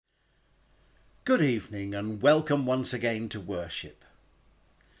Good evening and welcome once again to worship.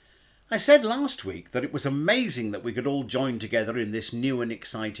 I said last week that it was amazing that we could all join together in this new and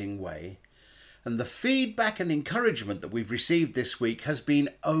exciting way, and the feedback and encouragement that we've received this week has been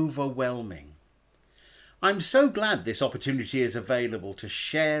overwhelming. I'm so glad this opportunity is available to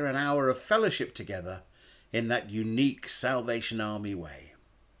share an hour of fellowship together in that unique Salvation Army way.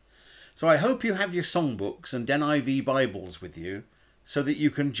 So I hope you have your songbooks and NIV Bibles with you so that you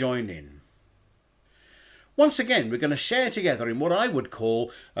can join in. Once again, we're going to share together in what I would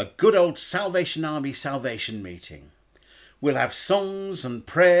call a good old Salvation Army salvation meeting. We'll have songs and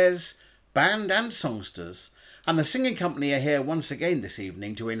prayers, band and songsters, and the singing company are here once again this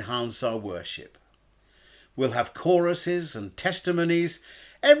evening to enhance our worship. We'll have choruses and testimonies,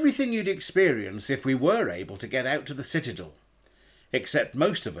 everything you'd experience if we were able to get out to the Citadel. Except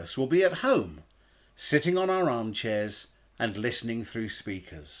most of us will be at home, sitting on our armchairs and listening through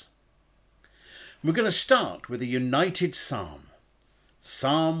speakers. We're going to start with a united psalm,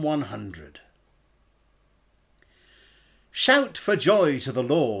 Psalm 100. Shout for joy to the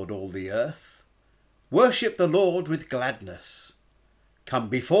Lord, all the earth. Worship the Lord with gladness. Come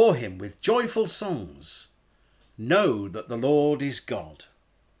before him with joyful songs. Know that the Lord is God.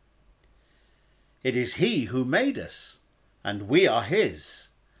 It is he who made us, and we are his.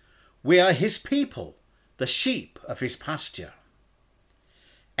 We are his people, the sheep of his pasture.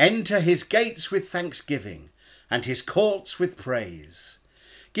 Enter his gates with thanksgiving, and his courts with praise.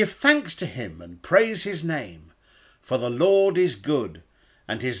 Give thanks to him and praise his name, for the Lord is good,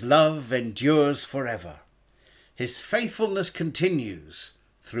 and his love endures forever. His faithfulness continues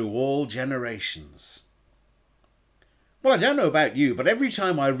through all generations. Well, I don't know about you, but every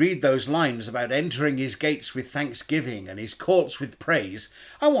time I read those lines about entering his gates with thanksgiving and his courts with praise,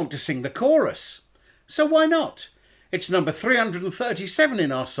 I want to sing the chorus. So why not? It's number 337 in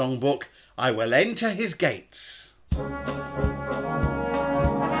our songbook, I Will Enter His Gates.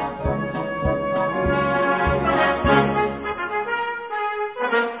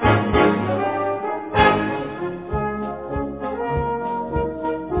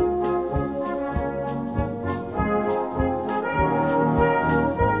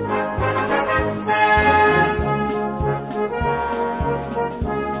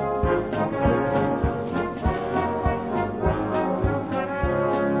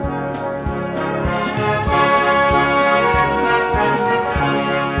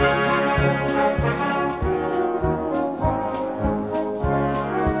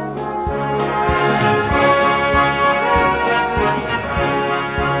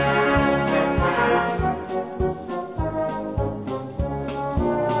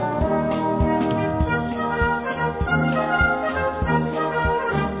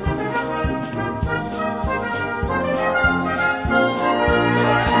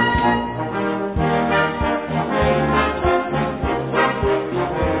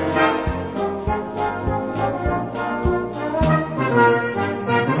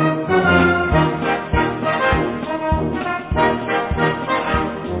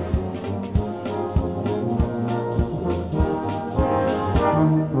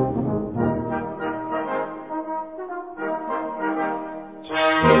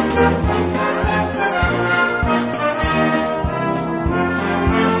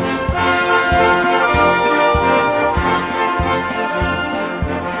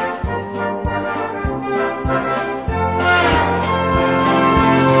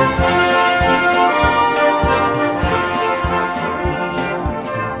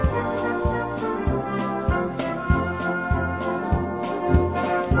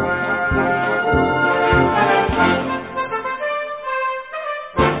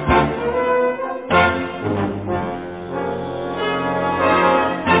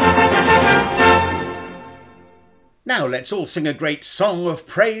 Now let's all sing a great song of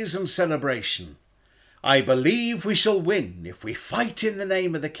praise and celebration. I believe we shall win if we fight in the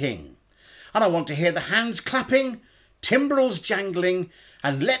name of the King. And I want to hear the hands clapping, timbrels jangling,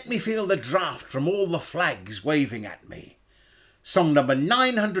 and let me feel the draft from all the flags waving at me. Song number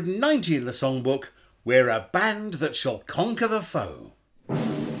 990 in the songbook, We're a Band That Shall Conquer the Foe.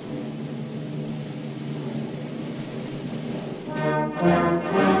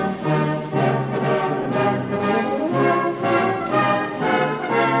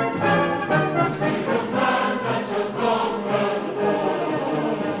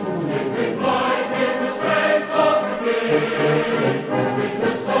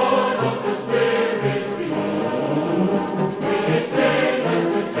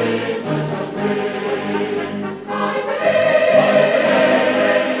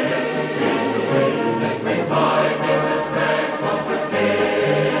 Fight in the strength of the King.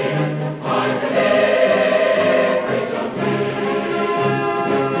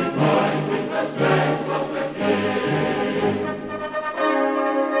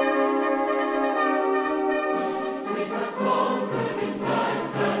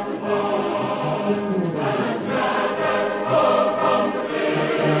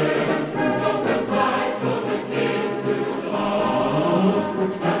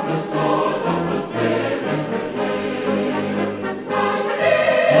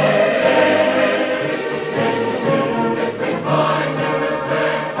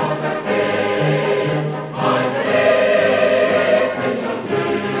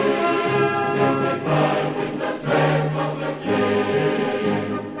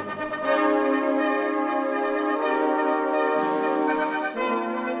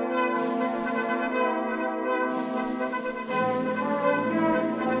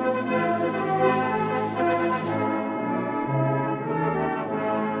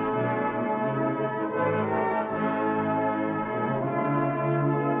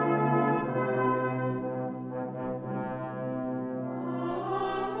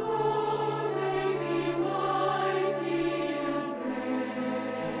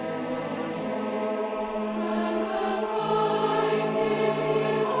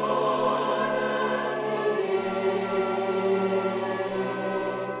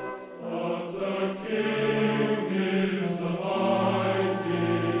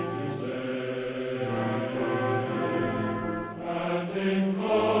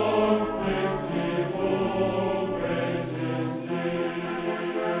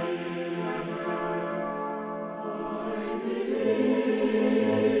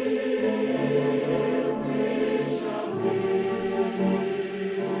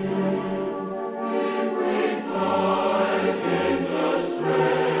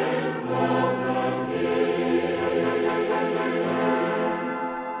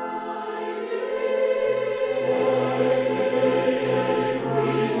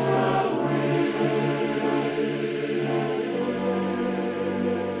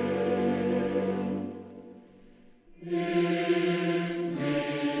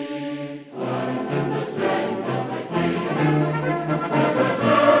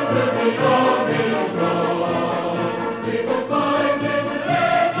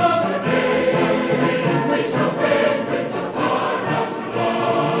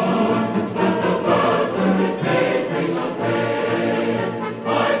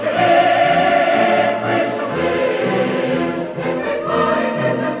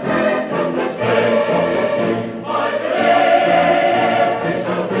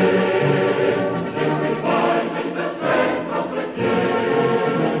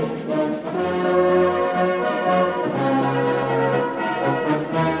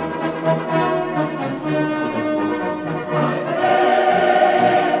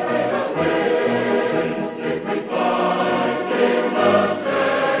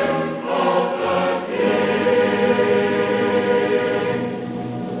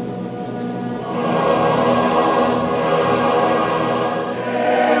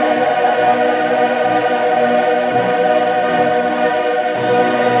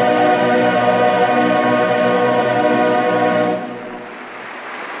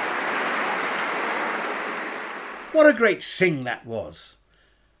 great sing that was.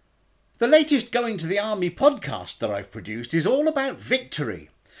 The latest Going to the Army podcast that I've produced is all about victory,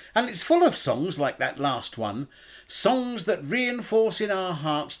 and it's full of songs like that last one, songs that reinforce in our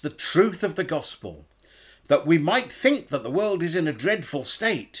hearts the truth of the gospel, that we might think that the world is in a dreadful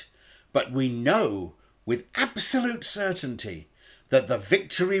state, but we know with absolute certainty that the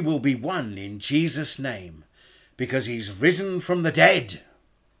victory will be won in Jesus' name, because he's risen from the dead.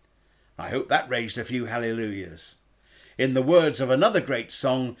 I hope that raised a few hallelujahs. In the words of another great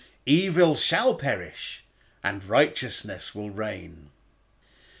song, evil shall perish and righteousness will reign.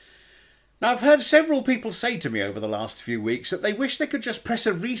 Now, I've heard several people say to me over the last few weeks that they wish they could just press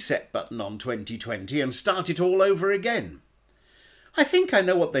a reset button on 2020 and start it all over again. I think I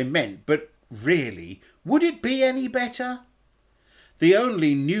know what they meant, but really, would it be any better? The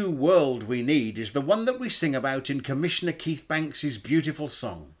only new world we need is the one that we sing about in Commissioner Keith Banks's beautiful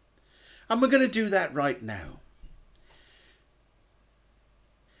song. And we're going to do that right now.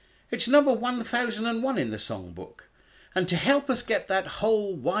 It's number 1001 in the songbook. And to help us get that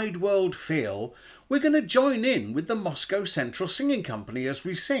whole wide world feel, we're going to join in with the Moscow Central Singing Company as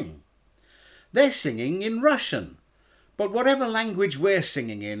we sing. They're singing in Russian. But whatever language we're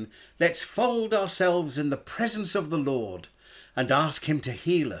singing in, let's fold ourselves in the presence of the Lord and ask him to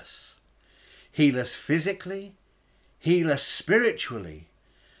heal us. Heal us physically, heal us spiritually,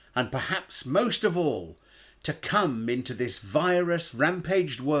 and perhaps most of all, to come into this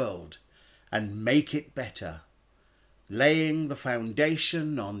virus-rampaged world and make it better, laying the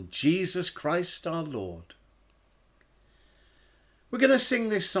foundation on Jesus Christ our Lord. We're going to sing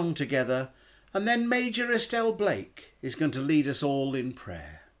this song together, and then Major Estelle Blake is going to lead us all in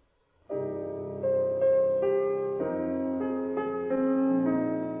prayer.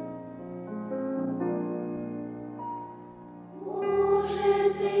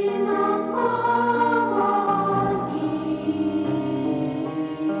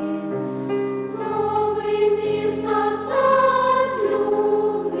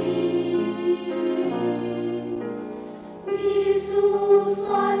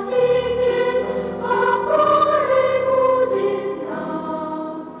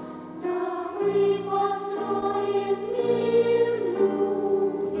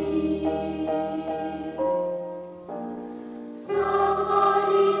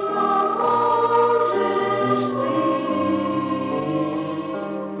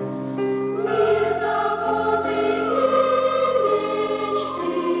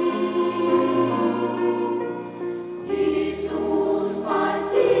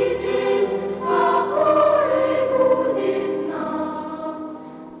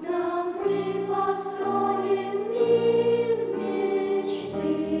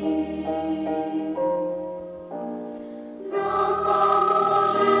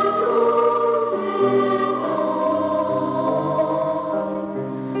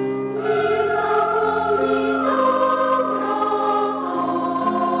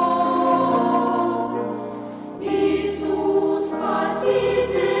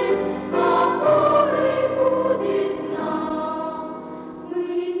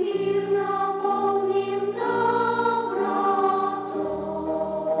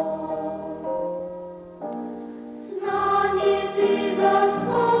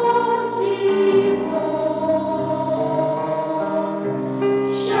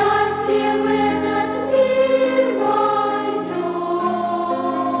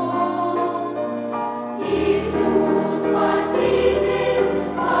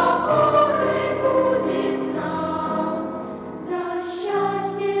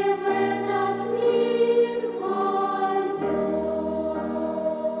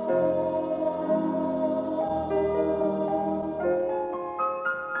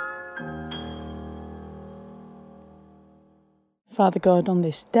 Father God, on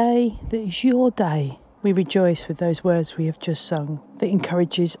this day that is your day, we rejoice with those words we have just sung that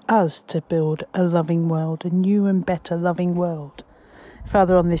encourages us to build a loving world, a new and better loving world.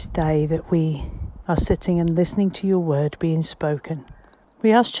 Father, on this day that we are sitting and listening to your word being spoken,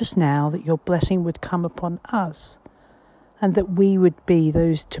 we ask just now that your blessing would come upon us and that we would be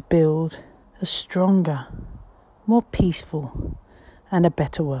those to build a stronger, more peaceful and a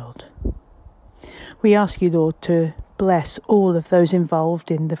better world. We ask you, Lord, to bless all of those involved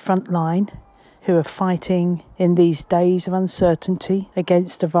in the front line who are fighting in these days of uncertainty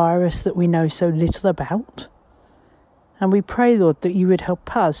against a virus that we know so little about. And we pray, Lord, that you would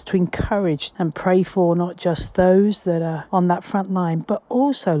help us to encourage and pray for not just those that are on that front line, but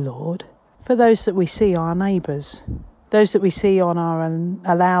also, Lord, for those that we see, our neighbours, those that we see on our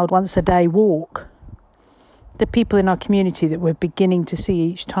allowed once a day walk, the people in our community that we're beginning to see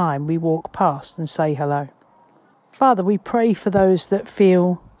each time we walk past and say hello. Father, we pray for those that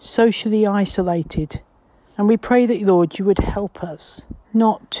feel socially isolated. And we pray that, Lord, you would help us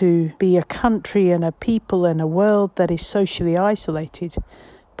not to be a country and a people and a world that is socially isolated,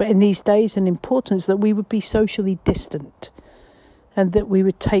 but in these days and importance that we would be socially distant and that we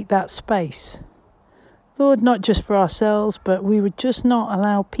would take that space. Lord, not just for ourselves, but we would just not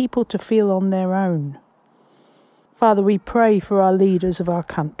allow people to feel on their own. Father, we pray for our leaders of our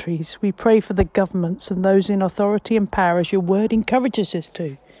countries. We pray for the governments and those in authority and power, as your word encourages us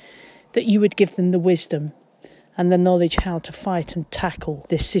to, that you would give them the wisdom and the knowledge how to fight and tackle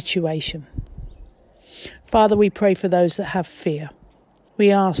this situation. Father, we pray for those that have fear.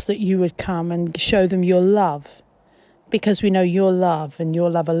 We ask that you would come and show them your love, because we know your love and your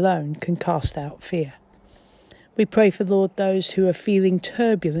love alone can cast out fear. We pray for, Lord, those who are feeling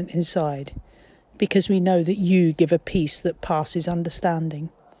turbulent inside, because we know that you give a peace that passes understanding.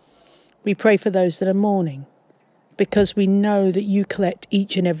 We pray for those that are mourning, because we know that you collect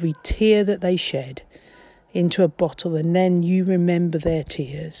each and every tear that they shed into a bottle, and then you remember their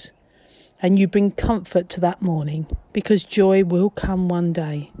tears. And you bring comfort to that mourning, because joy will come one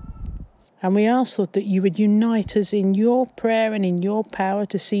day. And we ask, Lord, that you would unite us in your prayer and in your power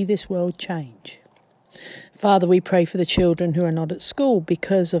to see this world change. Father, we pray for the children who are not at school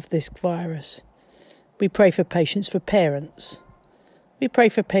because of this virus. We pray for patience for parents. We pray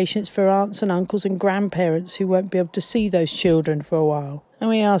for patience for aunts and uncles and grandparents who won't be able to see those children for a while. And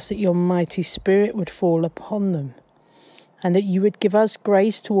we ask that your mighty Spirit would fall upon them, and that you would give us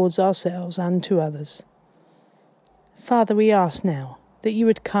grace towards ourselves and to others. Father, we ask now that you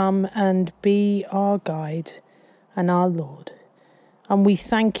would come and be our guide and our Lord. And we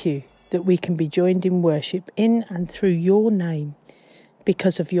thank you that we can be joined in worship in and through your name,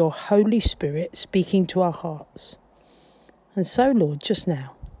 because of your Holy Spirit speaking to our hearts. And so, Lord, just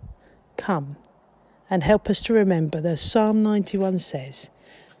now, come and help us to remember that Psalm 91 says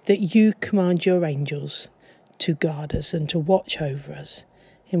that you command your angels to guard us and to watch over us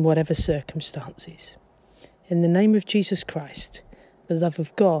in whatever circumstances. In the name of Jesus Christ, the love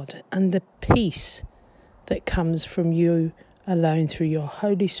of God and the peace that comes from you alone through your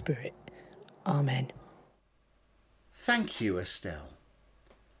Holy Spirit. Amen. Thank you, Estelle,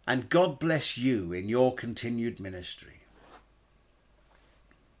 and God bless you in your continued ministry.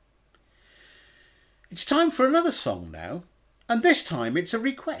 It's time for another song now, and this time it's a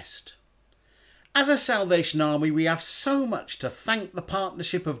request. As a Salvation Army, we have so much to thank the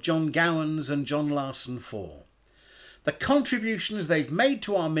partnership of John Gowans and John Larson for. The contributions they've made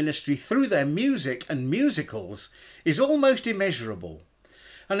to our ministry through their music and musicals is almost immeasurable.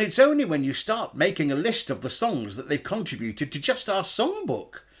 And it's only when you start making a list of the songs that they've contributed to just our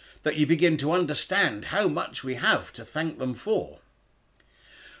songbook that you begin to understand how much we have to thank them for.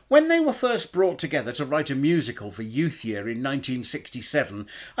 When they were first brought together to write a musical for Youth Year in 1967,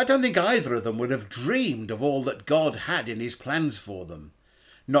 I don't think either of them would have dreamed of all that God had in his plans for them.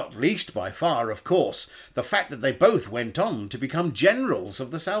 Not least by far, of course, the fact that they both went on to become generals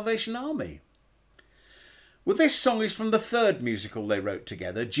of the Salvation Army. Well, this song is from the third musical they wrote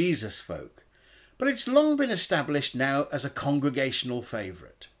together, Jesus Folk, but it's long been established now as a congregational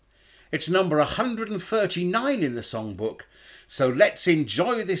favourite. It's number 139 in the songbook, so let's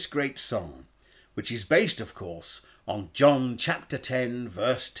enjoy this great song, which is based, of course, on John chapter 10,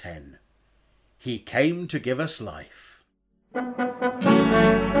 verse 10. He came to give us life. He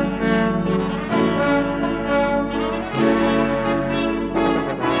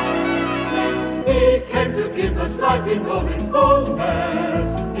came to give us life in all its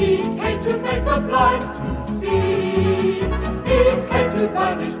fullness. He came to make the blind to see. He came to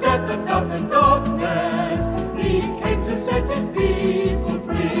banish death and doubt and darkness. He came to set his people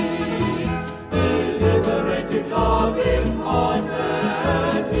free. He liberated love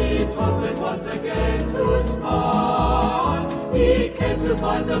hearted. He taught men once again to smile. He came to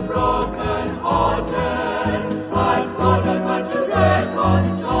bind the broken-hearted, and God and man to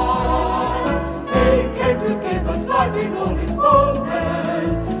reconcile. He came to give us life in all its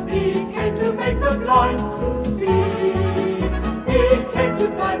fullness. He came to make the blind to see. He came to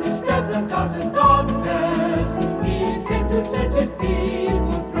banish death and doubt and darkness. He came to set his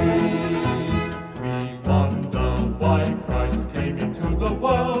people free. We wonder why Christ came into the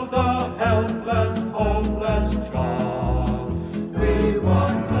world, a helpless, hopeless child. We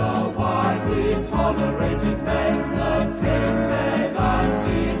wonder why he tolerated men, the tainted and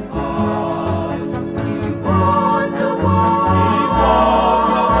defiled. We wonder why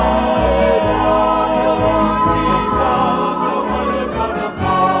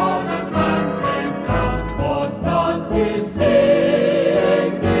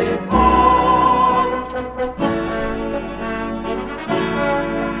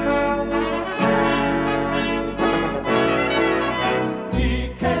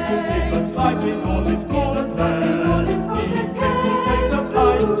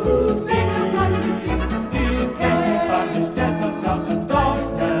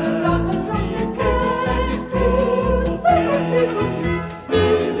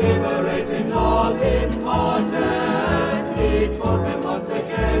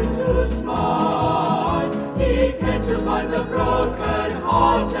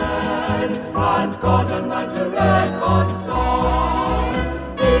head, and God and man to reconcile.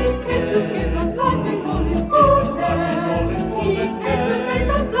 He came to give us life in all its fullness. He came to make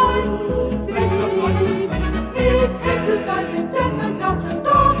the blind to see. He came to banish death and doubt and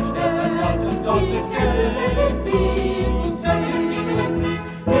darkness. He came to set his people free.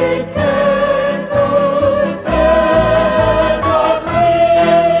 He came to set us free.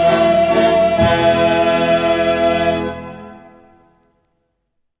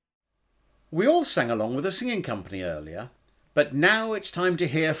 We all sang along with a singing company earlier, but now it's time to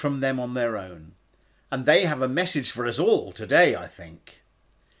hear from them on their own. And they have a message for us all today, I think.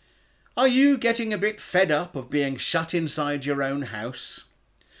 Are you getting a bit fed up of being shut inside your own house?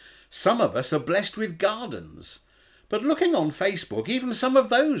 Some of us are blessed with gardens, but looking on Facebook, even some of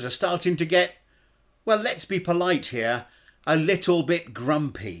those are starting to get, well, let's be polite here, a little bit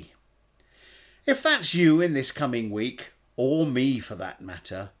grumpy. If that's you in this coming week, or me for that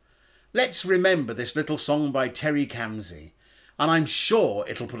matter, let's remember this little song by Terry Camsey, and I'm sure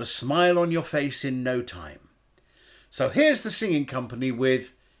it'll put a smile on your face in no time. So here's the singing company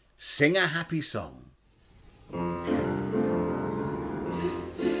with Sing a Happy Song.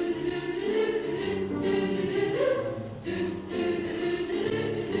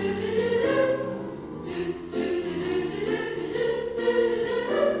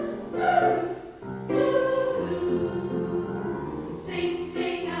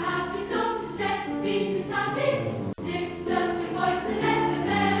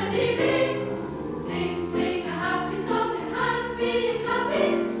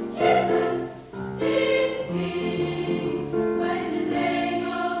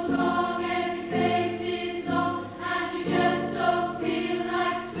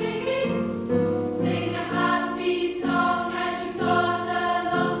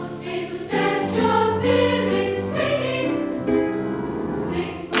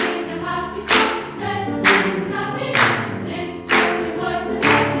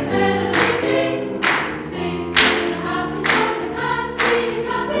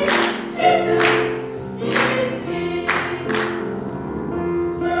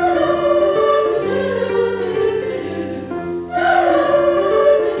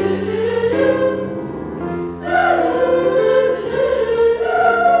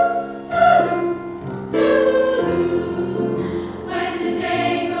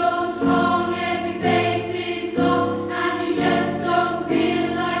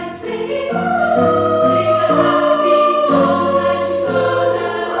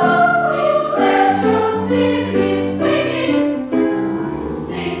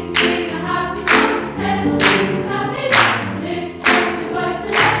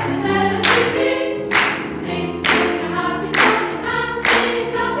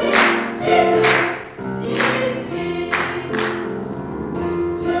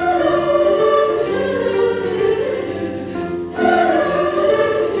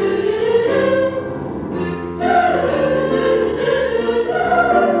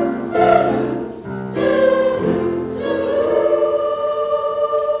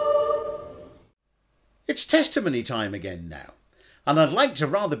 It's testimony time again now, and I'd like to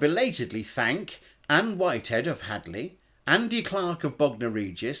rather belatedly thank Anne Whitehead of Hadley, Andy Clark of Bognor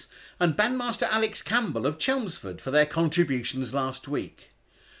Regis, and bandmaster Alex Campbell of Chelmsford for their contributions last week.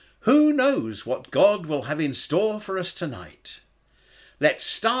 Who knows what God will have in store for us tonight? Let's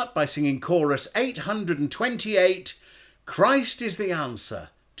start by singing chorus 828, Christ is the answer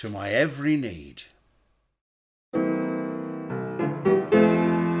to my every need.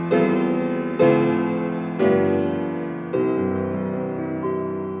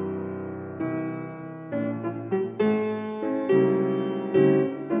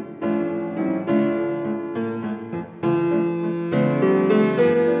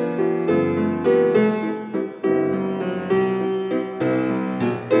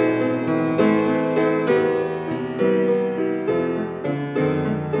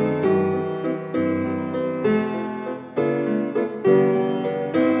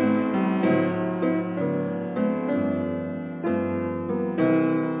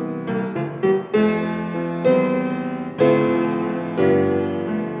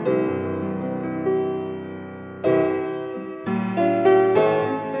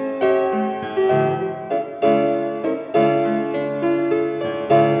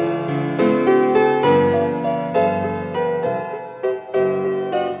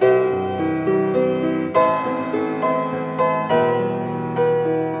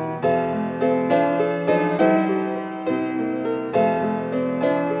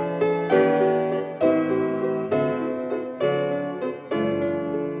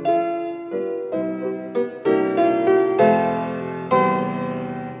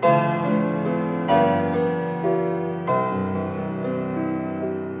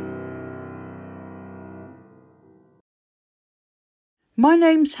 My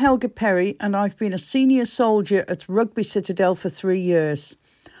name's Helga Perry and I've been a senior soldier at Rugby Citadel for 3 years.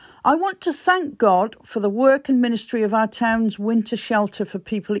 I want to thank God for the work and ministry of our town's winter shelter for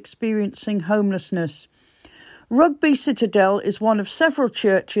people experiencing homelessness. Rugby Citadel is one of several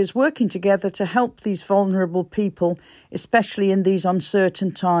churches working together to help these vulnerable people, especially in these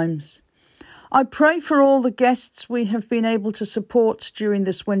uncertain times. I pray for all the guests we have been able to support during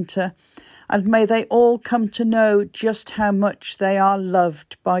this winter, and may they all come to know just how much they are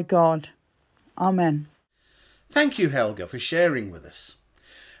loved by God. Amen. Thank you, Helga, for sharing with us.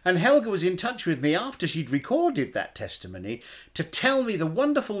 And Helga was in touch with me after she'd recorded that testimony to tell me the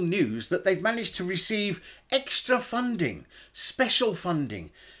wonderful news that they've managed to receive extra funding, special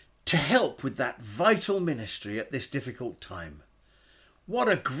funding, to help with that vital ministry at this difficult time. What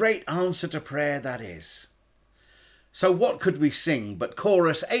a great answer to prayer that is. So what could we sing but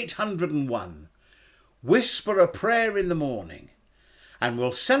chorus 801, Whisper a Prayer in the Morning, and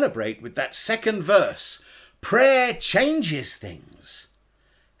we'll celebrate with that second verse, Prayer changes things.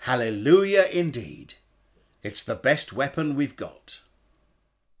 Hallelujah indeed. It's the best weapon we've got.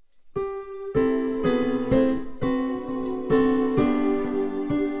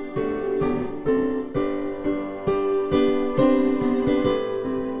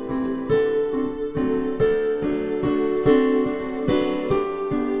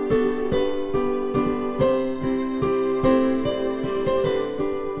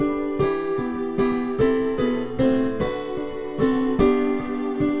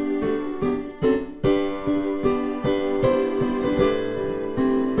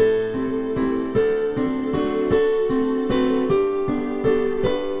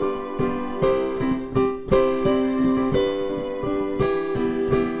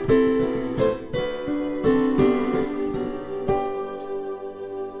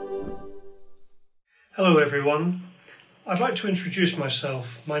 Hello everyone. I'd like to introduce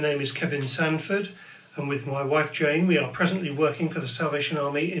myself. My name is Kevin Sanford, and with my wife Jane we are presently working for the Salvation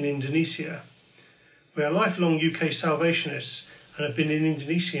Army in Indonesia. We are lifelong UK Salvationists and have been in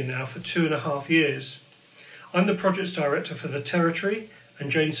Indonesia now for 2.5 years. I'm the Projects Director for the territory,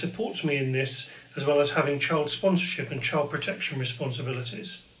 and Jane supports me in this, as well as having child sponsorship and child protection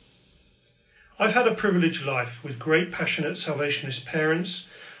responsibilities. I've had a privileged life with great passionate Salvationist parents,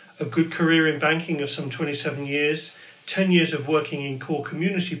 a good career in banking of some 27 years, 10 years of working in core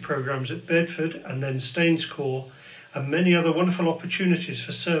community programmes at Bedford and then Staines Core, and many other wonderful opportunities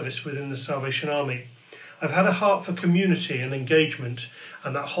for service within the Salvation Army. I've had a heart for community and engagement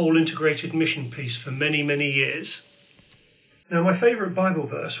and that whole integrated mission piece for many, many years. Now, my favourite Bible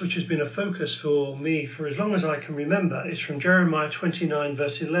verse, which has been a focus for me for as long as I can remember, is from Jeremiah 29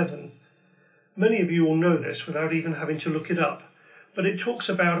 verse 11. Many of you will know this without even having to look it up, but it talks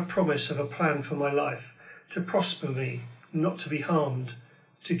about a promise of a plan for my life, to prosper me, not to be harmed,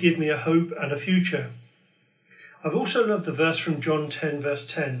 to give me a hope and a future. I've also loved the verse from John 10 verse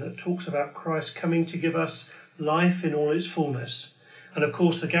 10 that talks about Christ coming to give us life in all its fullness. And of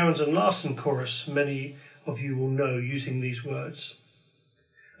course the Gowans and Larson chorus, many of you will know using these words.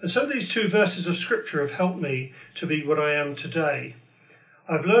 And so these two verses of scripture have helped me to be what I am today.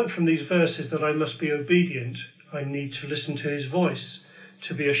 I've learned from these verses that I must be obedient. I need to listen to his voice,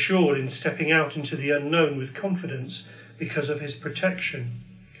 to be assured in stepping out into the unknown with confidence because of his protection.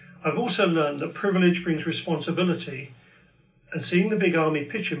 I've also learned that privilege brings responsibility, and seeing the big army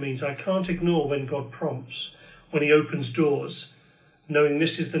picture means I can't ignore when God prompts, when he opens doors, knowing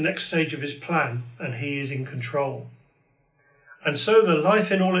this is the next stage of his plan and he is in control. And so the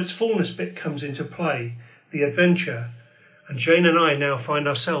life in all its fullness bit comes into play, the adventure, and Jane and I now find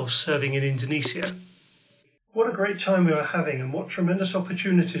ourselves serving in Indonesia. What a great time we are having, and what tremendous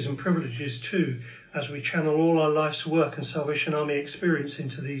opportunities and privileges too, as we channel all our life's work and Salvation Army experience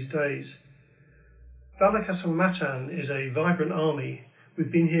into these days. Balikpapan is a vibrant army.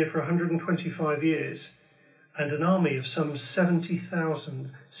 We've been here for 125 years, and an army of some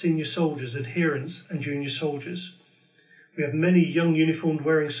 70,000 senior soldiers, adherents and junior soldiers. We have many young uniformed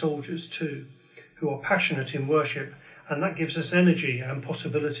wearing soldiers too, who are passionate in worship, and that gives us energy and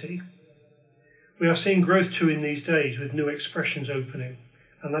possibility. We are seeing growth too in these days with new expressions opening,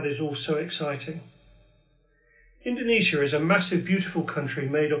 and that is all so exciting. Indonesia is a massive, beautiful country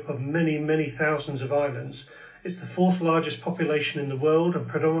made up of many, many thousands of islands. It's the 4th largest population in the world and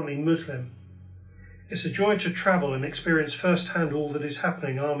predominantly Muslim. It's a joy to travel and experience firsthand all that is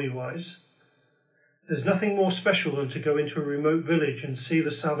happening army-wise. There's nothing more special than to go into a remote village and see the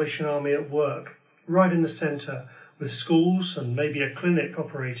Salvation Army at work, right in the centre, with schools and maybe a clinic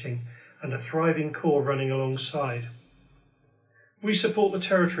operating, and a thriving corps running alongside. We support the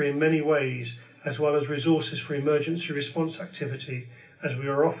territory in many ways, as well as resources for emergency response activity as we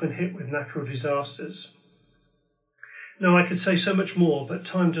are often hit with natural disasters. Now, I could say so much more, but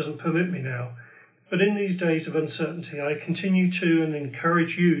time doesn't permit me now. But in these days of uncertainty, I continue to and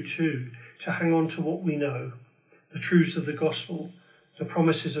encourage you too to hang on to what we know, the truths of the gospel, the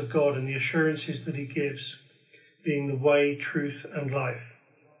promises of God and the assurances that he gives, being the way, truth and life.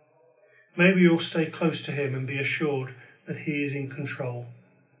 May we all stay close to him and be assured that he is in control.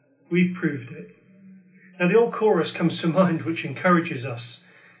 We've proved it. Now the old chorus comes to mind which encourages us.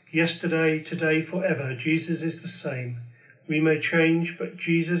 Yesterday, today, forever, Jesus is the same. We may change, but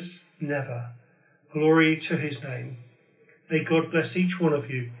Jesus never. Glory to his name. May God bless each one of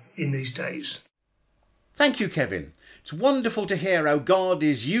you in these days. Thank you, Kevin. It's wonderful to hear how God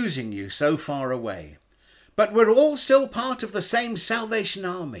is using you so far away. But we're all still part of the same Salvation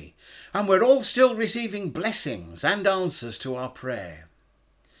Army, and we're all still receiving blessings and answers to our prayer.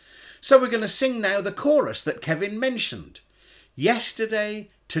 So we're going to sing now the chorus that Kevin mentioned. Yesterday,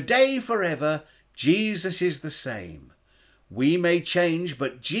 today, forever, Jesus is the same. We may change,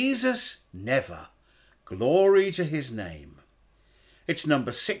 but Jesus never. Glory to his name. It's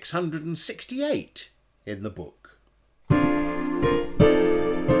number 668 in the book.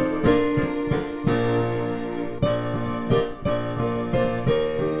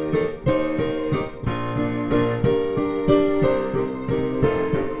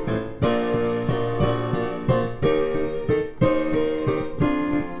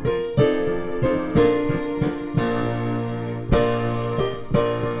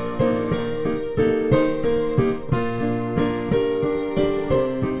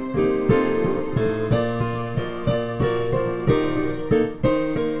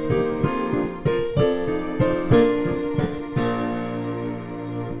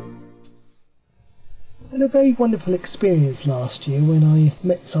 I had a very wonderful experience last year when I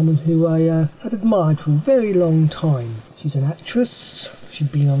met someone who I had admired for a very long time. She's an actress,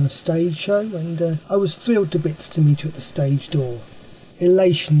 she'd been on a stage show, and I was thrilled to bits to meet her at the stage door.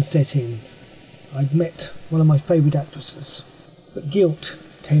 Elation set in. I'd met one of my favourite actresses, but guilt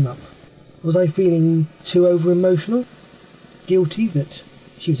came up. Was I feeling too over-emotional? Guilty that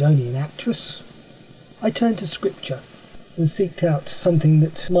she was only an actress? I turned to scripture and seeked out something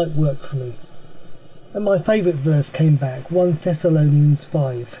that might work for me. And my favourite verse came back, 1 Thessalonians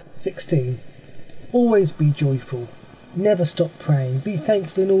 5:16. Always be joyful, never stop praying, be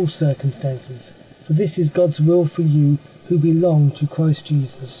thankful in all circumstances, for this is God's will for you who belong to Christ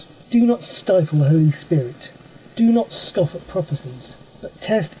Jesus. Do not stifle the Holy Spirit, do not scoff at prophecies, but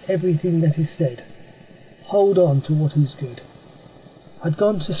test everything that is said. Hold on to what is good. I'd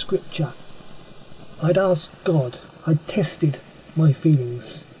gone to scripture, I'd asked God, I'd tested my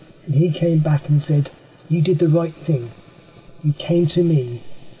feelings, and he came back and said, you did the right thing. You came to me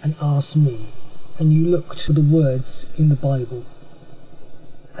and asked me, and you looked for the words in the Bible.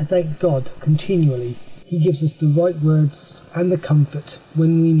 I thank God continually. He gives us the right words and the comfort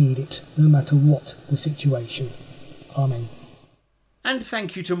when we need it, no matter what the situation. Amen. And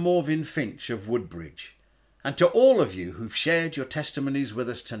thank you to Morvin Finch of Woodbridge, and to all of you who've shared your testimonies with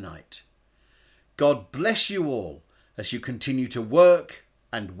us tonight. God bless you all as you continue to work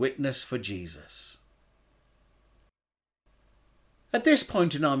and witness for Jesus. At this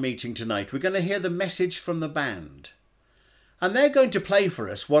point in our meeting tonight, we're going to hear the message from the band. And they're going to play for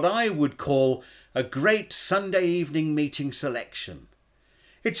us what I would call a great Sunday evening meeting selection.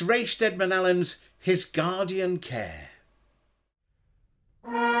 It's Ray Steadman Allen's His Guardian Care.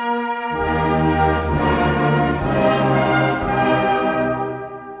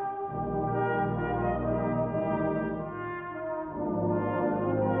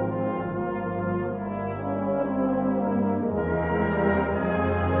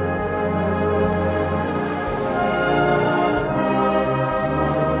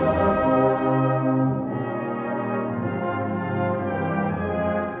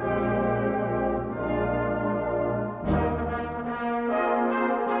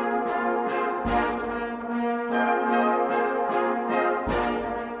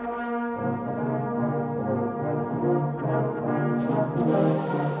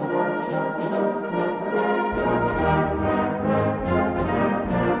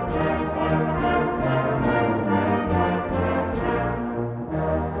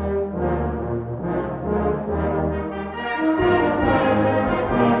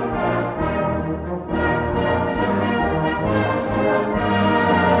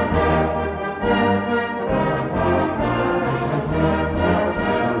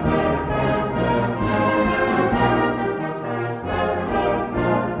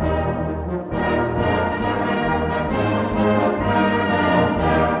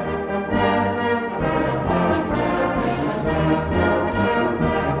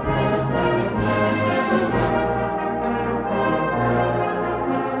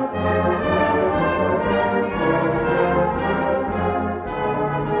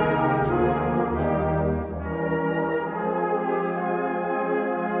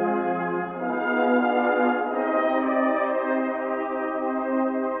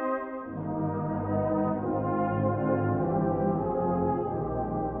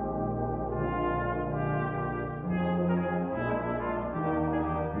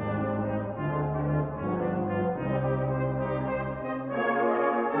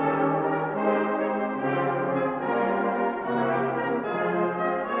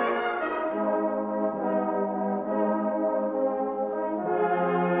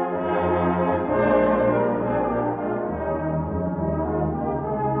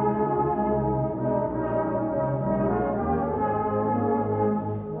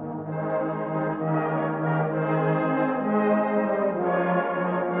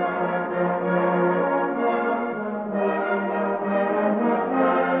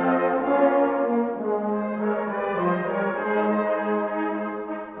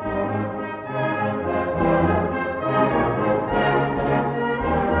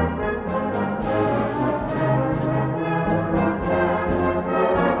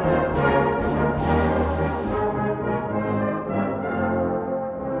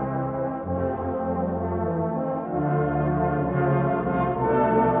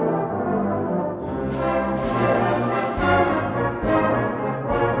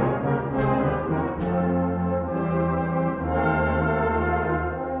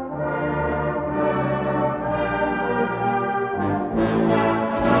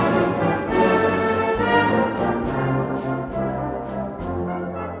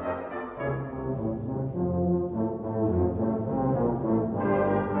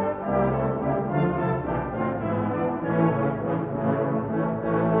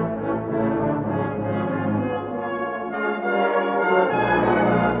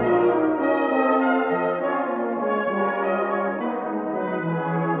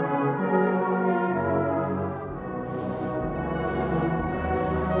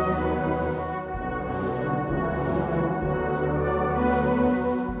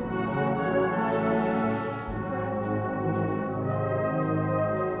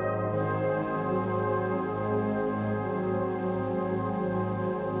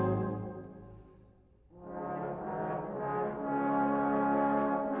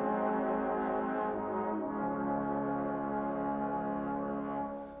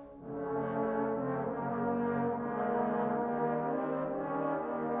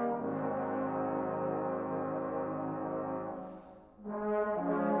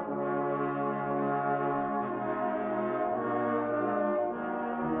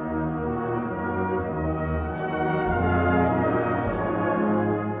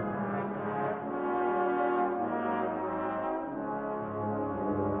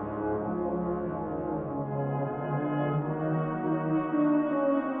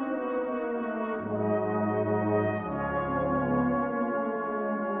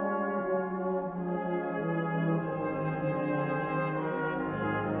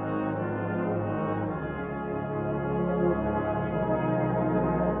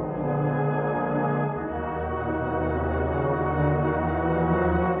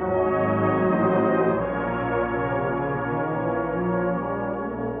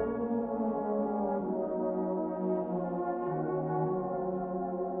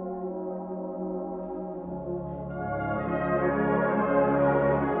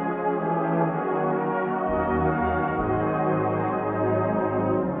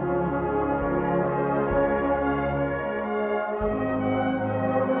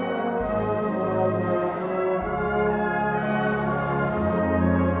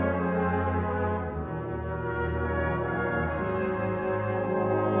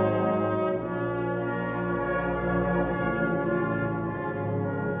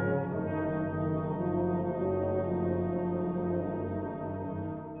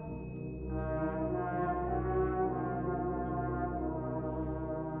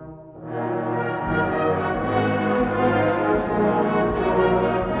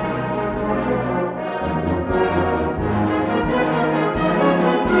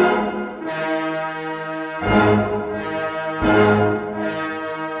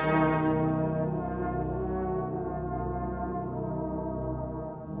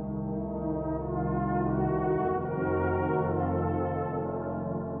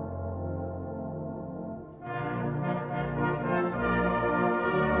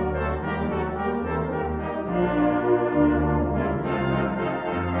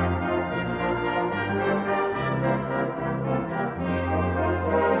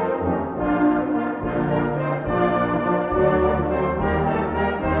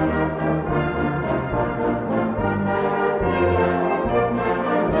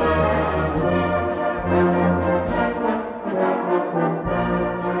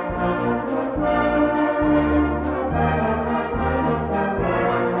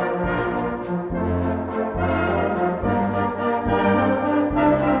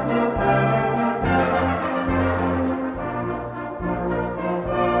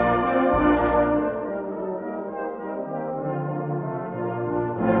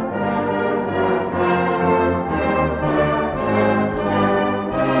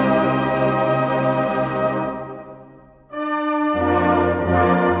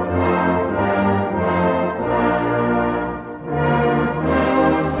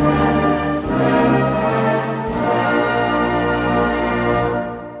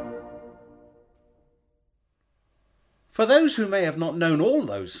 For those who may have not known all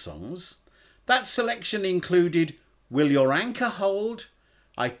those songs, that selection included Will Your Anchor Hold,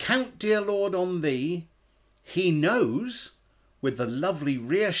 I Count Dear Lord on Thee, He Knows, with the lovely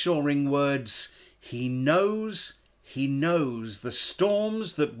reassuring words, He knows the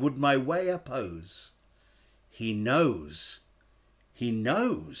storms that would my way oppose. He knows,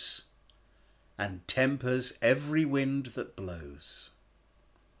 and tempers every wind that blows.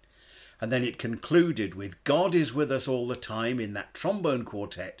 And then it concluded with God is with us all the time in that trombone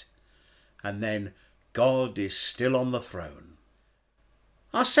quartet, and then God is still on the throne.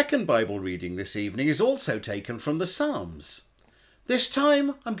 Our second Bible reading this evening is also taken from the Psalms. This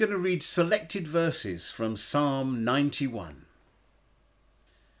time I'm going to read selected verses from Psalm 91.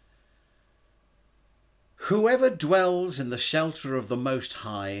 Whoever dwells in the shelter of the Most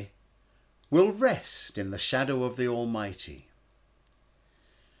High will rest in the shadow of the Almighty.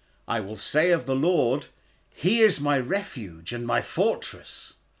 I will say of the Lord, He is my refuge and my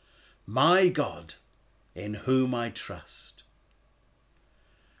fortress, my God, in whom I trust.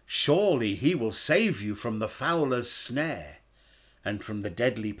 Surely He will save you from the fowler's snare and from the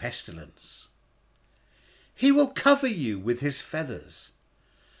deadly pestilence. He will cover you with His feathers,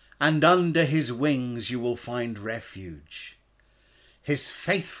 and under His wings you will find refuge. His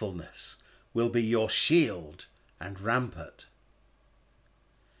faithfulness will be your shield and rampart.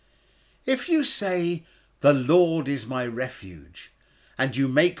 If you say, The Lord is my refuge, and you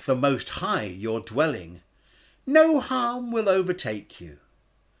make the Most High your dwelling, no harm will overtake you.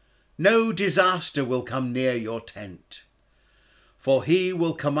 No disaster will come near your tent. For He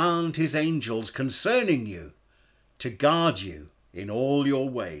will command His angels concerning you to guard you in all your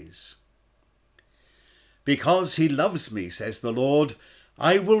ways. Because He loves me, says the Lord,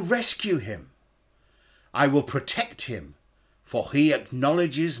 I will rescue Him. I will protect Him, for He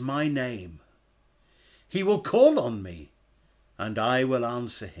acknowledges my name. He will call on me, and I will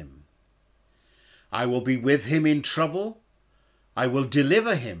answer Him. I will be with Him in trouble. I will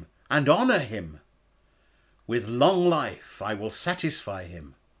deliver Him and honour Him. With long life I will satisfy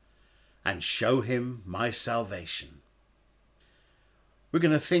Him and show Him my salvation. We're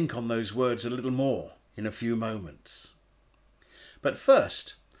going to think on those words a little more in a few moments. But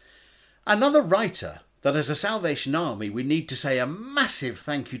first, another writer that as a Salvation Army we need to say a massive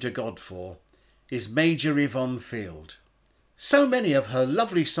thank you to God for is Major Yvonne Field. So many of her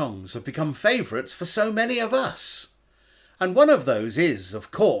lovely songs have become favourites for so many of us. And one of those is, of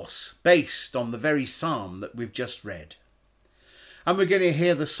course, based on the very psalm that we've just read. And we're going to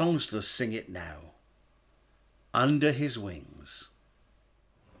hear the songsters sing it now. Under His Wings.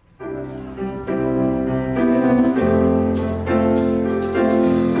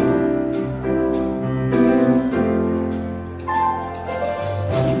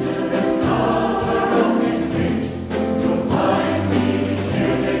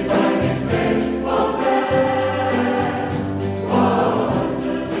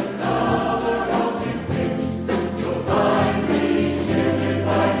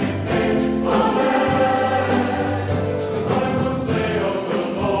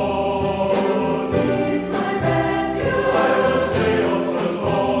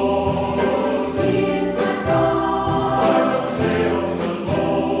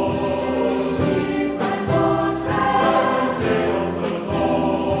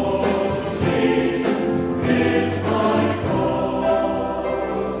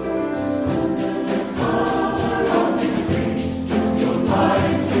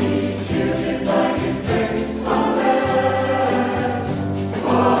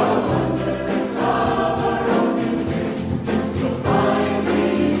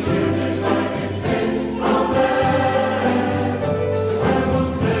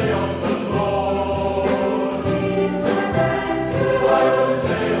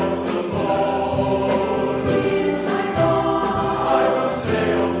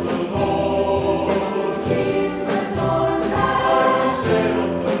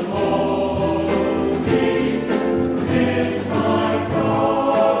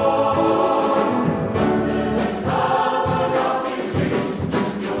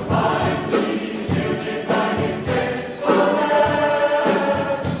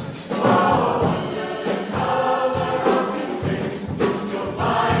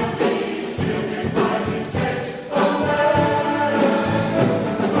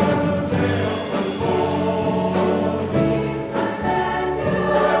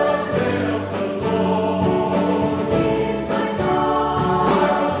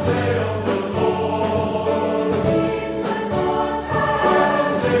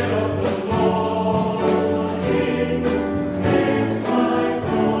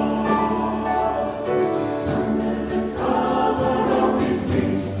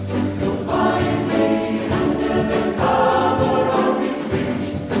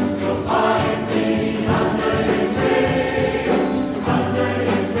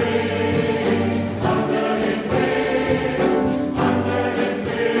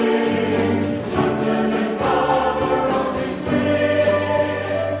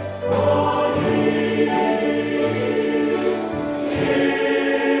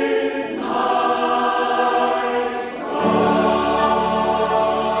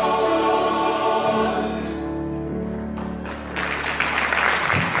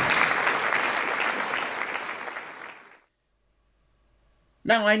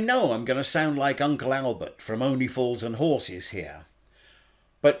 Now I know I'm going to sound like Uncle Albert from Only Fools and Horses here,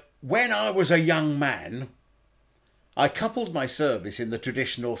 but when I was a young man, I coupled my service in the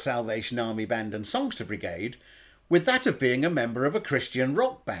traditional Salvation Army Band and Songster Brigade with that of being a member of a Christian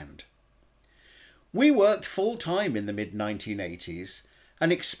rock band. We worked full-time in the mid-1980s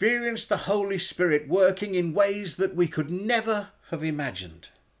and experienced the Holy Spirit working in ways that we could never have imagined.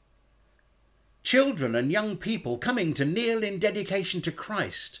 Children and young people coming to kneel in dedication to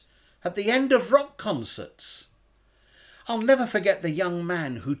Christ at the end of rock concerts. I'll never forget the young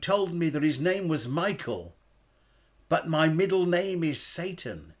man who told me that his name was Michael, but my middle name is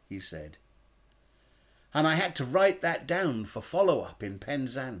Satan, he said. And I had to write that down for follow-up in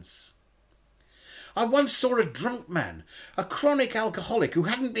Penzance. I once saw a drunk man, a chronic alcoholic who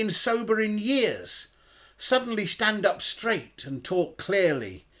hadn't been sober in years, suddenly stand up straight and talk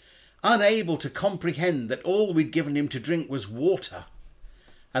clearly, unable to comprehend that all we'd given him to drink was water,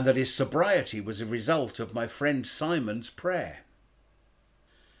 and that his sobriety was a result of my friend Simon's prayer.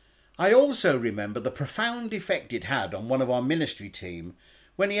 I also remember the profound effect it had on one of our ministry team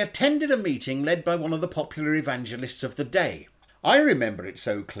when he attended a meeting led by one of the popular evangelists of the day. I remember it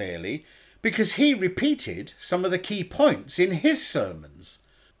so clearly because he repeated some of the key points in his sermons,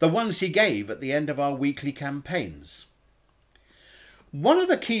 the ones he gave at the end of our weekly campaigns. One of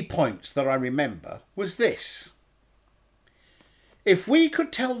the key points that I remember was this: if we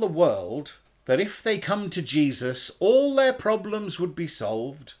could tell the world that if they come to Jesus, all their problems would be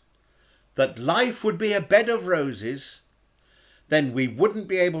solved, that life would be a bed of roses, then we wouldn't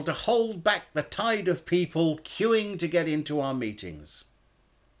be able to hold back the tide of people queuing to get into our meetings.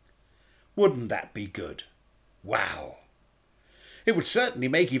 Wouldn't that be good? Wow! It would certainly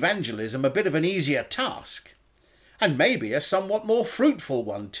make evangelism a bit of an easier task, and maybe a somewhat more fruitful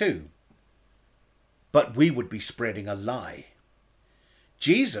one too. But we would be spreading a lie.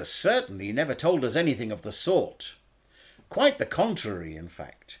 Jesus certainly never told us anything of the sort. Quite the contrary, in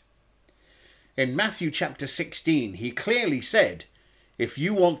fact. In Matthew chapter 16, he clearly said, if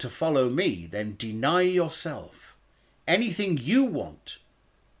you want to follow me, then deny yourself, anything you want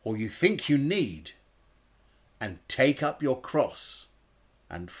or you think you need, and take up your cross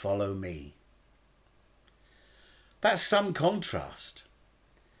and follow me. That's some contrast.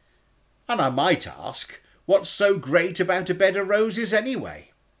 And I might ask, what's so great about a bed of roses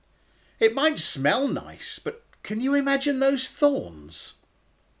anyway? It might smell nice, but can you imagine those thorns?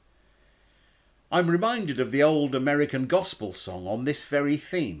 I'm reminded of the old American gospel song on this very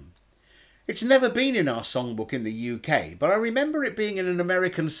theme. It's never been in our songbook in the UK, but I remember it being in an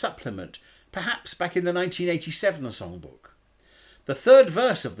American supplement, perhaps back in the 1987 songbook. The third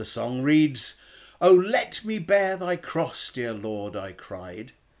verse of the song reads, "Oh, let me bear thy cross, dear Lord," I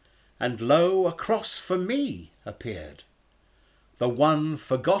cried, and lo, a cross for me appeared, the one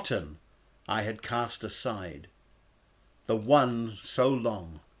forgotten I had cast aside, the one so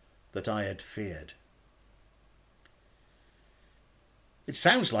long that I had feared. It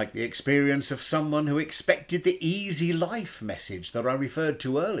sounds like the experience of someone who expected the easy life message that I referred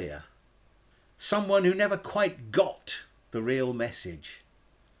to earlier. Someone who never quite got the real message.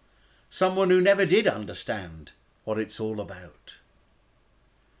 Someone who never did understand what it's all about.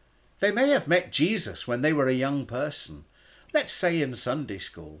 They may have met Jesus when they were a young person, let's say in Sunday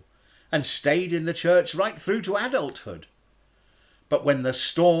school, and stayed in the church right through to adulthood. But when the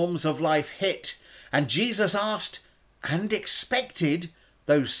storms of life hit and Jesus asked and expected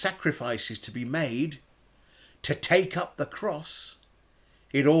those sacrifices to be made, to take up the cross,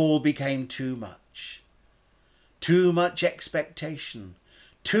 it all became too much. Too much expectation,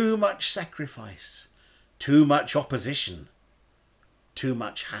 too much sacrifice, too much opposition, too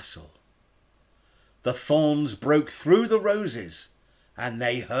much hassle. The thorns broke through the roses and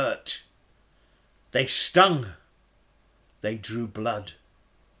they hurt. They stung. They drew blood.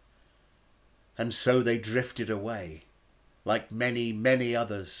 And so they drifted away, like many, many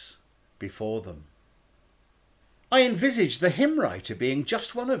others before them. I envisage the hymn writer being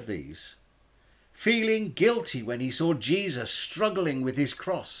just one of these, feeling guilty when he saw Jesus struggling with his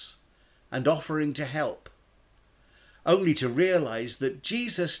cross and offering to help, only to realise that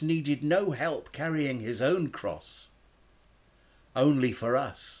Jesus needed no help carrying his own cross, only for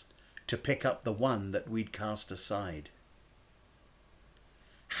us to pick up the one that we'd cast aside.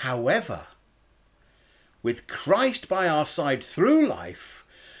 However, with Christ by our side through life,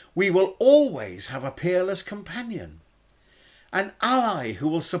 we will always have a peerless companion, an ally who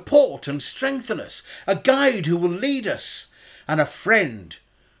will support and strengthen us, a guide who will lead us, and a friend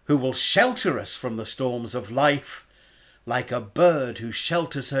who will shelter us from the storms of life, like a bird who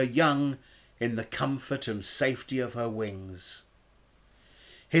shelters her young in the comfort and safety of her wings.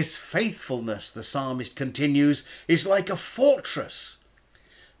 His faithfulness, the psalmist continues, is like a fortress,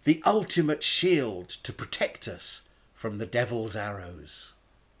 the ultimate shield to protect us from the devil's arrows.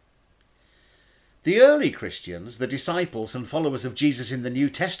 The early Christians, the disciples and followers of Jesus in the New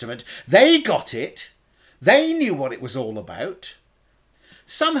Testament, they got it. They knew what it was all about.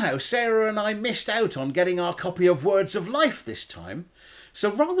 Somehow Sarah and I missed out on getting our copy of Words of Life this time.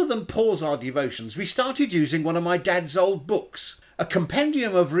 So rather than pause our devotions, we started using one of my dad's old books, a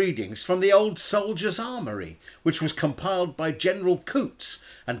compendium of readings from the old Soldier's Armoury, which was compiled by General Coots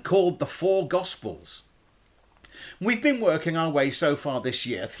and called the Four Gospels. We've been working our way so far this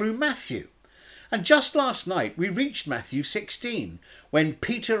year through Matthew. And just last night we reached Matthew 16, when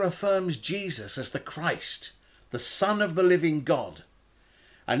Peter affirms Jesus as the Christ, the Son of the living God.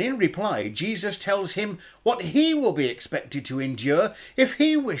 And in reply, Jesus tells him what he will be expected to endure if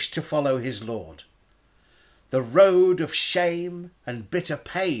he wished to follow his Lord. The road of shame and bitter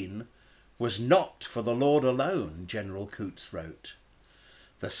pain was not for the Lord alone, General Coots wrote.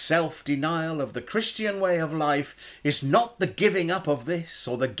 The self-denial of the Christian way of life is not the giving up of this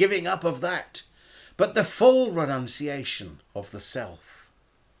or the giving up of that, but the full renunciation of the self.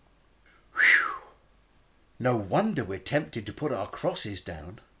 Whew. No wonder we're tempted to put our crosses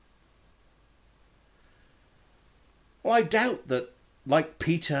down. Well, I doubt that, like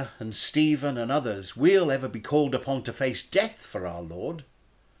Peter and Stephen and others, we'll ever be called upon to face death for our Lord.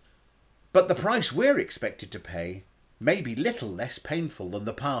 But the price we're expected to pay may be little less painful than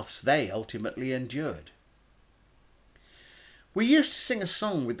the paths they ultimately endured. We used to sing a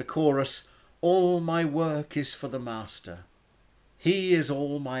song with the chorus, "All my work is for the Master. He is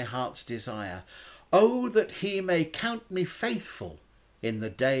all my heart's desire. Oh, that he may count me faithful in the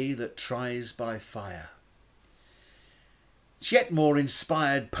day that tries by fire." It's yet more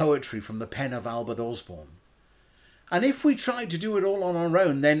inspired poetry from the pen of Albert Osborne. And if we tried to do it all on our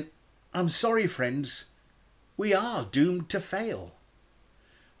own, then, I'm sorry friends, we are doomed to fail.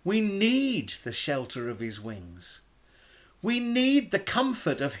 We need the shelter of his wings. We need the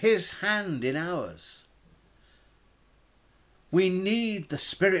comfort of his hand in ours. We need the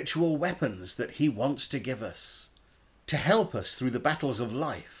spiritual weapons that he wants to give us to help us through the battles of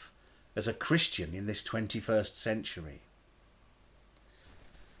life as a Christian in this 21st century.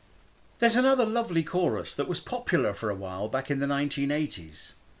 There's another lovely chorus that was popular for a while back in the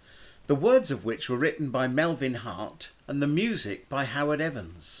 1980s, the words of which were written by Melvin Hart and the music by Howard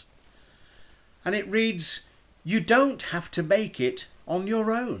Evans. And it reads, "You don't have to make it on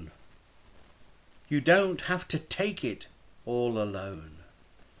your own. You don't have to take it all alone.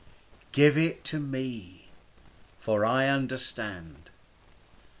 Give it to me, for I understand.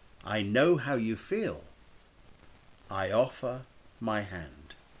 I know how you feel. I offer my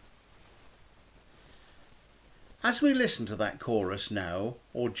hand." As we listen to that chorus now,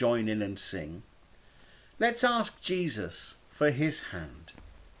 or join in and sing, let's ask Jesus for his hand.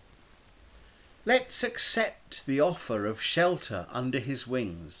 Let's accept the offer of shelter under his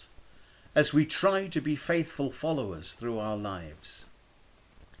wings as we try to be faithful followers through our lives.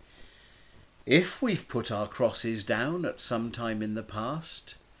 If we've put our crosses down at some time in the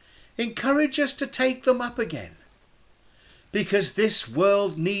past, encourage us to take them up again. Because this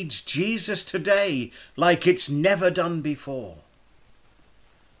world needs Jesus today like it's never done before.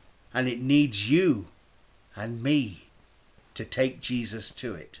 And it needs you and me to take Jesus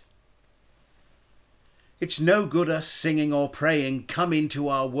to it. It's no good us singing or praying, "Come into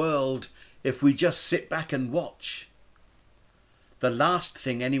our world," if we just sit back and watch. The last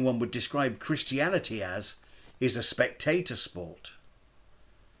thing anyone would describe Christianity as is a spectator sport.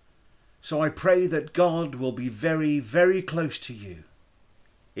 So I pray that God will be very, very close to you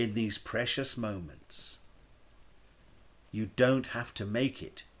in these precious moments. You don't have to make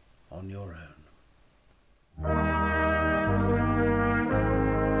it on your own.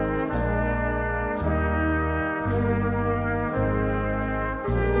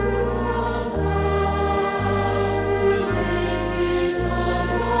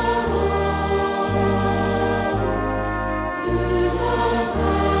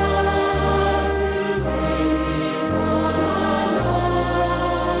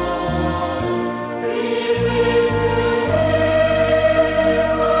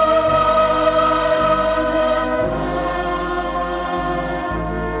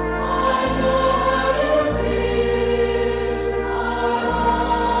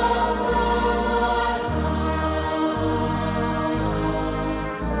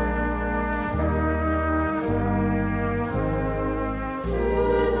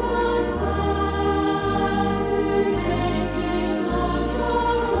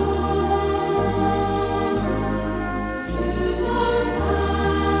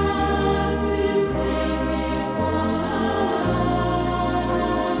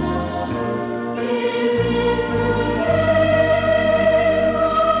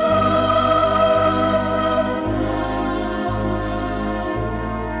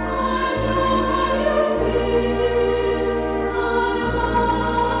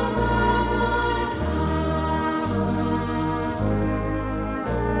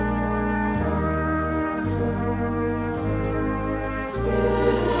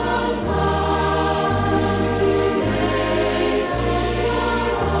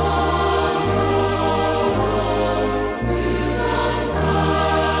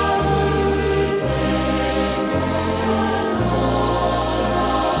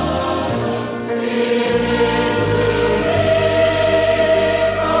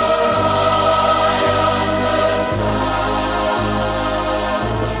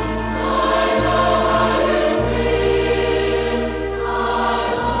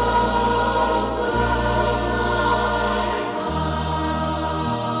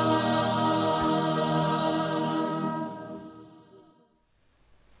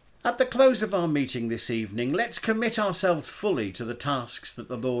 At the close of our meeting this evening, let's commit ourselves fully to the tasks that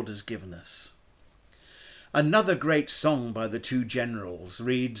the Lord has given us. Another great song by the two generals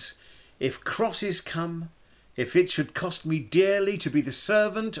reads, "If crosses come, if it should cost me dearly to be the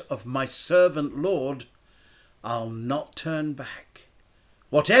servant of my servant Lord, I'll not turn back,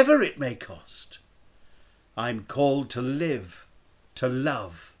 whatever it may cost. I'm called to live, to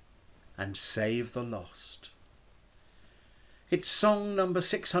love, and save the lost." It's song number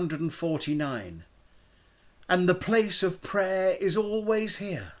 649, and the place of prayer is always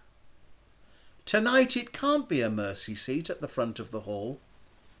here. Tonight it can't be a mercy seat at the front of the hall,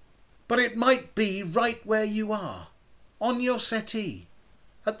 but it might be right where you are, on your settee,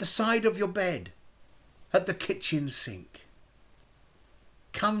 at the side of your bed, at the kitchen sink.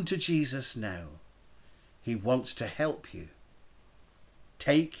 Come to Jesus now. He wants to help you.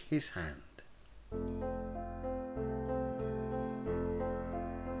 Take his hand.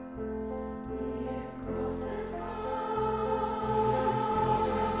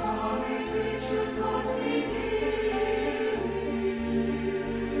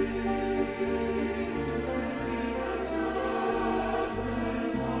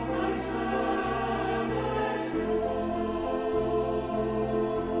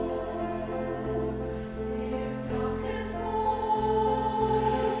 Darkness falls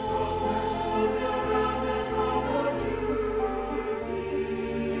around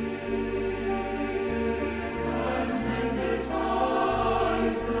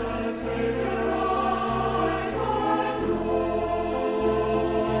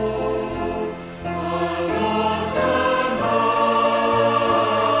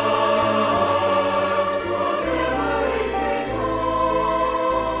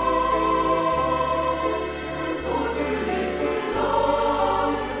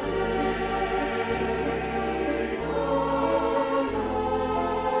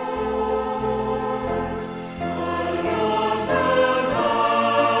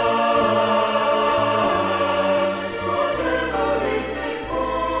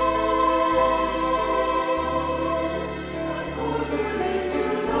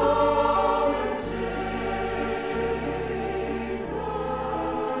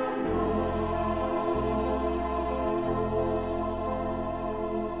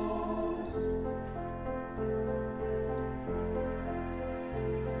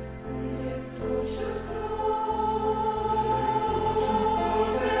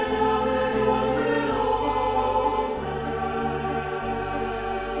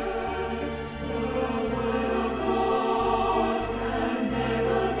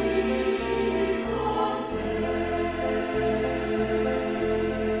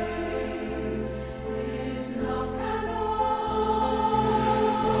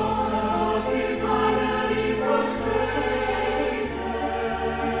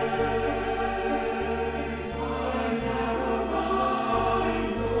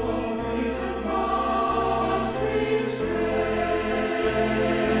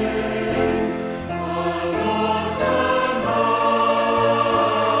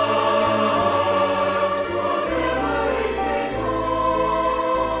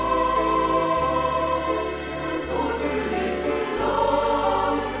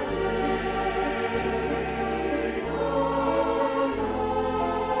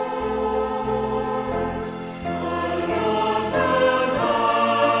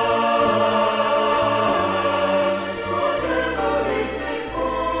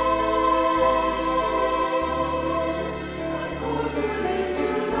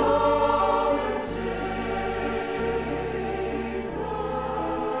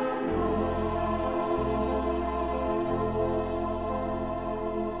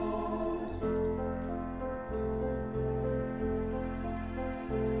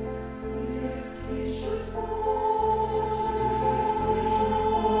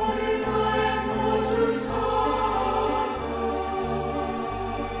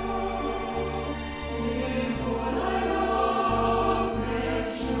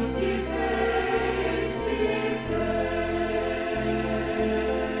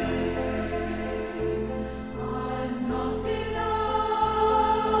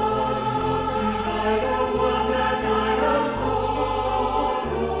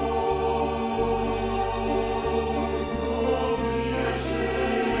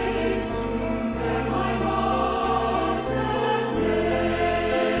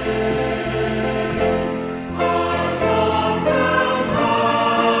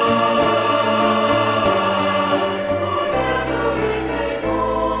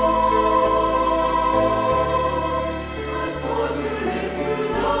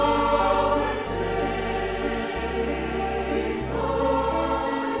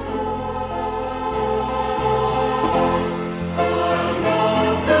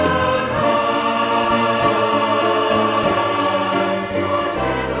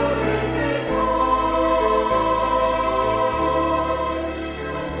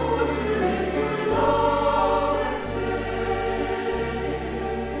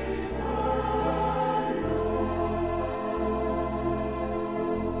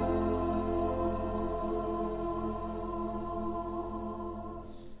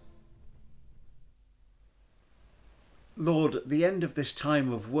Lord, at the end of this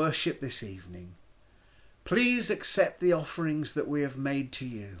time of worship this evening, please accept the offerings that we have made to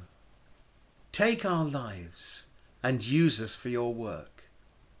you. Take our lives and use us for your work.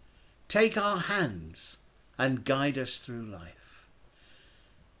 Take our hands and guide us through life.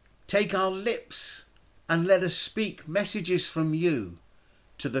 Take our lips and let us speak messages from you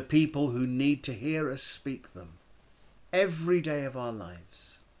to the people who need to hear us speak them every day of our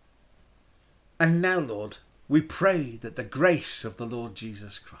lives. And now, Lord, we pray that the grace of the Lord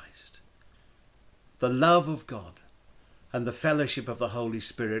Jesus Christ, the love of God, and the fellowship of the Holy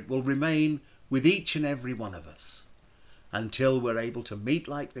Spirit will remain with each and every one of us until we're able to meet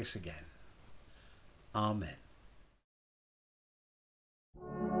like this again. Amen.